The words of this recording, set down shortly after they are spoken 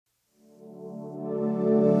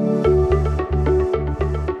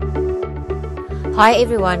Hi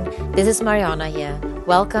everyone, this is Mariana here.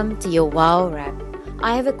 Welcome to your Wow Wrap.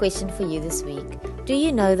 I have a question for you this week. Do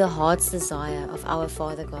you know the heart's desire of our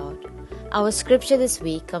Father God? Our scripture this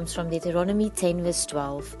week comes from Deuteronomy 10 verse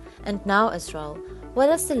 12. And now Israel, what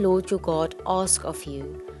does the Lord your God ask of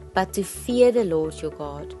you? But to fear the Lord your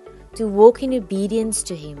God, to walk in obedience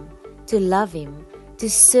to Him, to love Him, to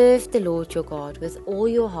serve the Lord your God with all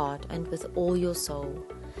your heart and with all your soul.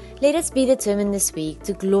 Let us be determined this week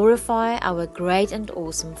to glorify our great and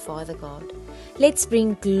awesome Father God. Let's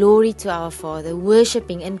bring glory to our Father,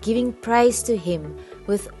 worshipping and giving praise to Him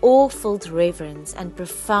with awe-filled reverence and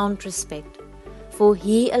profound respect, for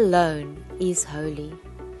He alone is holy.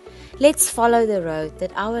 Let's follow the road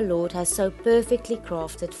that our Lord has so perfectly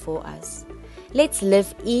crafted for us. Let's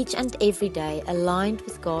live each and every day aligned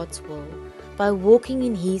with God's will by walking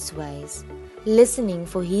in His ways, listening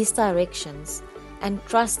for His directions, and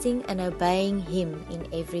trusting and obeying Him in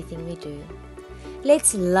everything we do.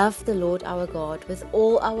 Let's love the Lord our God with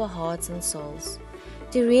all our hearts and souls.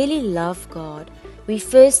 To really love God, we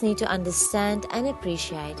first need to understand and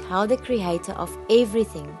appreciate how the Creator of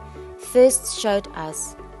everything first showed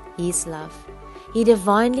us His love. He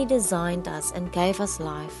divinely designed us and gave us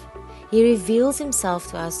life. He reveals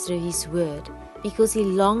Himself to us through His Word because He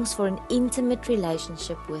longs for an intimate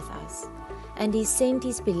relationship with us. And He sent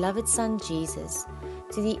His beloved Son Jesus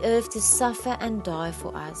to the earth to suffer and die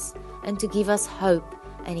for us and to give us hope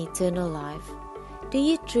and eternal life. Do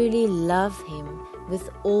you truly love Him with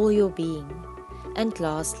all your being? And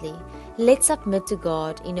lastly, let's submit to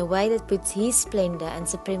God in a way that puts His splendor and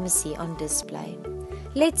supremacy on display.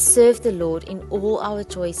 Let's serve the Lord in all our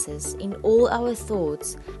choices, in all our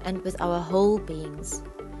thoughts, and with our whole beings,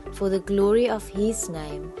 for the glory of His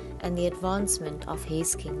name and the advancement of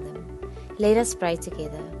His kingdom. Let us pray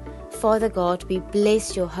together. Father God, we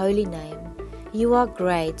bless your holy name. You are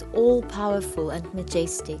great, all-powerful and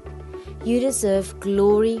majestic. You deserve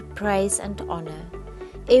glory, praise and honor.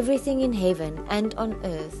 Everything in heaven and on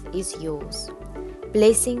earth is yours.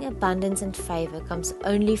 Blessing, abundance and favor comes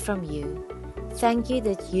only from you. Thank you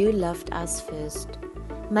that you loved us first.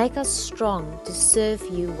 Make us strong to serve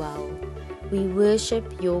you well. We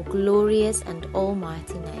worship your glorious and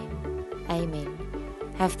almighty name. Amen.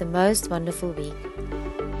 Have the most wonderful week.